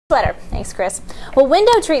Letter. Thanks, Chris. Well,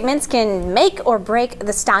 window treatments can make or break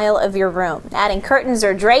the style of your room. Adding curtains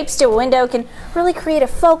or drapes to a window can really create a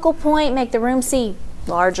focal point, make the room seem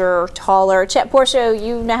larger, taller. Chet, Portia,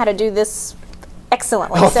 you know how to do this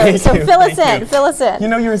excellently. Oh, so fill us in. You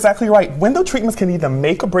know, you're exactly right. Window treatments can either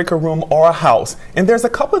make or break a room or a house. And there's a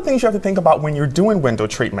couple of things you have to think about when you're doing window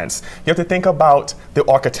treatments. You have to think about the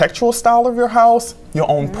architectural style of your house, your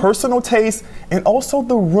own personal taste, and also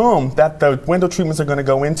the room that the window treatments are going to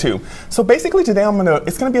go into. So basically today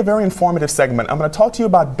it's going to be a very informative segment. I'm going to talk to you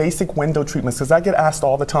about basic window treatments because I get asked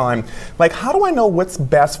all the time, like, how do I know what's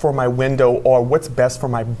best for my window or what's best for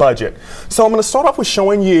my budget? So I'm going to start off with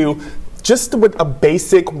showing you just what a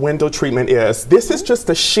basic window treatment is. This is just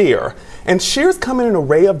a sheer. And sheers come in an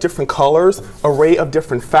array of different colors, array of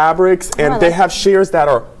different fabrics, and they have sheers that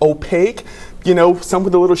are opaque, you know, some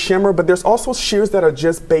with a little shimmer, but there's also sheers that are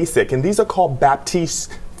just basic, and these are called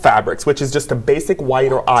Baptiste fabrics, which is just a basic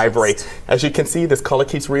white or ivory. As you can see, this color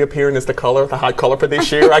keeps reappearing as the hot color for this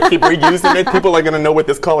sheer. I keep reusing it. People are going to know what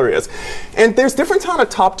this color is. And there's different kind of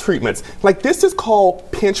top treatments. Like this is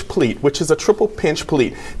called pinch pleat, which is a triple pinch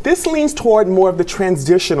pleat. This leans toward more of the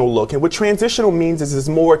transitional look. And what transitional means is it's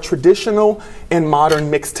more traditional and modern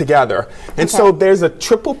mixed together. And so there's a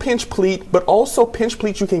triple pinch pleat, but also pinch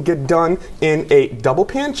pleat you can get done in a double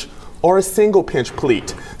pinch or a single pinch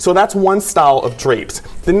pleat. So that's one style of drapes.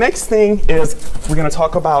 The next thing is we're going to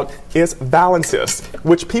talk about is valances,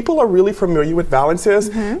 which people are really familiar with valances.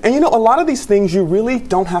 And you know, a lot of these things you really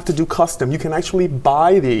don't have to do custom. You can actually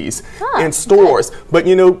buy these in stores. But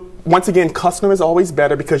you know, once again, custom is always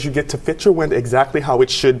better because you get to fit your window exactly how it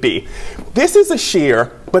should be. This is a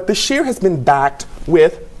sheer, but the sheer has been backed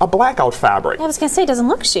with a blackout fabric. I was going to say, it doesn't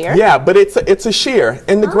look sheer. Yeah, but it's a sheer.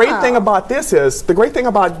 And the great thing about this is, the great thing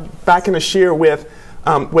about backing a sheer with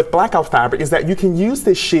blackout fabric is that you can use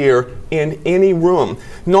this sheer in any room.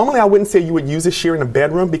 Normally I wouldn't say you would use a sheer in a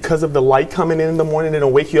bedroom because of the light coming in the morning and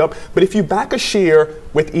it'll wake you up. But if you back a sheer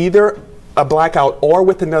with either a blackout or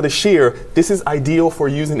with another sheer, this is ideal for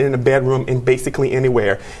using in a bedroom and basically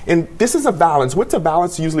anywhere. And this is a valance. What's a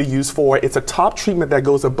valance usually used for? It's a top treatment that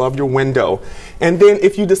goes above your window. And then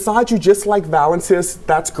if you decide you just like valances,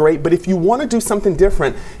 that's great. But if you want to do something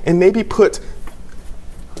different and maybe put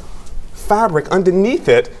fabric underneath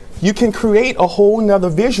it, you can create a whole nother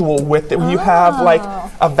visual with it. You have like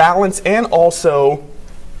a valance and also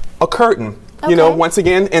a curtain. You know, once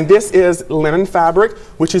again, and this is linen fabric,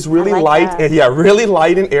 which is really light and really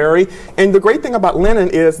light and airy. And the great thing about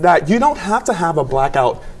linen is that you don't have to have a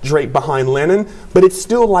blackout drape behind linen, but it's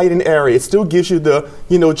still light and airy. It still gives you the,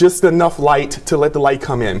 you know, just enough light to let the light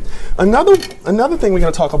come in. Another thing we're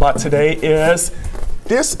going to talk about today is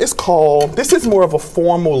this is more of a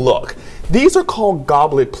formal look. These are called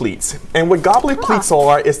goblet pleats. And what goblet pleats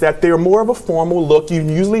are is that they're more of a formal look. You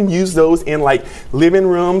usually use those in like living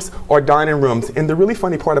rooms or dining rooms. And the really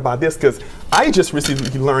funny part about this, because I just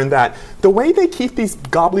recently learned that the way they keep these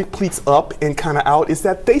goblet pleats up and kind of out is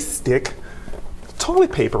that they stick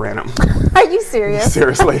toilet paper in them. Are you serious?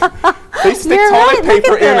 Seriously. They stick toilet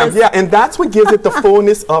paper in them. Yeah, and that's what gives it the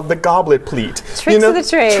fullness of the goblet pleat. Tricks of the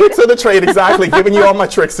trade. Tricks of the trade, exactly. Giving you all my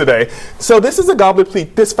tricks today. So this is a goblet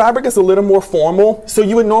pleat. This fabric is a little more formal. So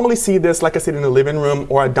you would normally see this, like I said, in a living room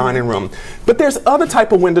or a dining room. But there's other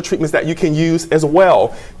type of window treatments that you can use as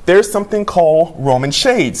well. There's something called Roman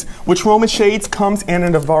shades, which Roman shades comes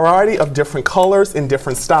in a variety of different colors and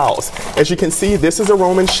different styles. As you can see, this is a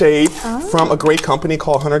Roman shade from a great company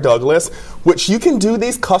called Hunter Douglas, which you can do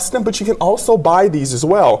these custom, but you can also buy these as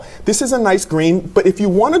well. This is a nice green, but if you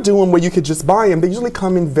want to do them where you could just buy them, they usually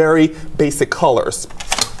come in very basic colors.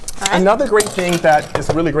 Another great thing that is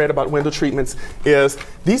really great about window treatments is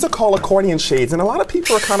these are called accordion shades, and a lot of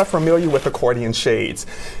people are kind of familiar with accordion shades.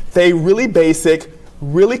 They're really basic,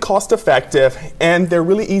 really cost effective, and they're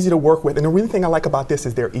really easy to work with. And the really thing I like about this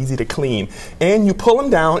is they're easy to clean. And you pull them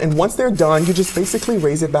down, and once they're done, you just basically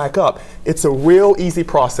raise it back up. It's a real easy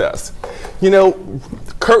process. You know,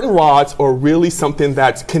 curtain rods are really something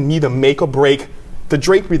that can either make or break the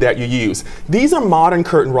drapery that you use. These are modern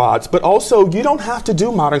curtain rods, but also you don't have to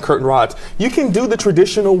do modern curtain rods. You can do the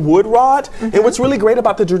traditional wood rod, and what's really great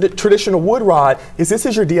about the traditional wood rod is this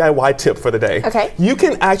is your DIY tip for the day. You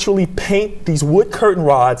can actually paint these wood curtain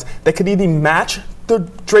rods that could either match the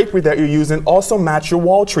drapery that you're using also match your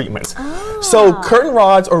wall treatments. So curtain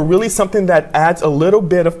rods are really something that adds a little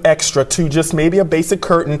bit of extra to just maybe a basic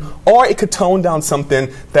curtain, or it could tone down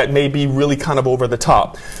something that may be really kind of over the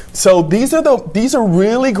top. So these are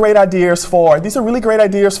really great ideas for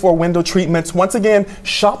window treatments. Once again,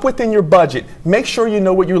 shop within your budget. Make sure you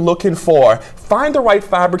know what you're looking for. Find the right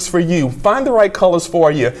fabrics for you. Find the right colors for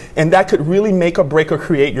you, and that could really make or break or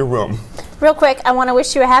create your room. Real quick, I want to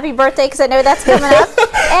wish you a happy birthday because I know that's coming up.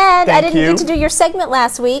 And I didn't get to do your segment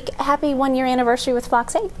last week. Happy 1-year anniversary with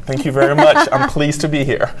Fox 8. Thank you very much. I'm pleased to be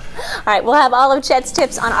here. All right, we'll have all of Chet's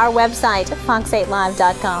tips on our website,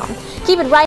 fox8live.com. Keep it right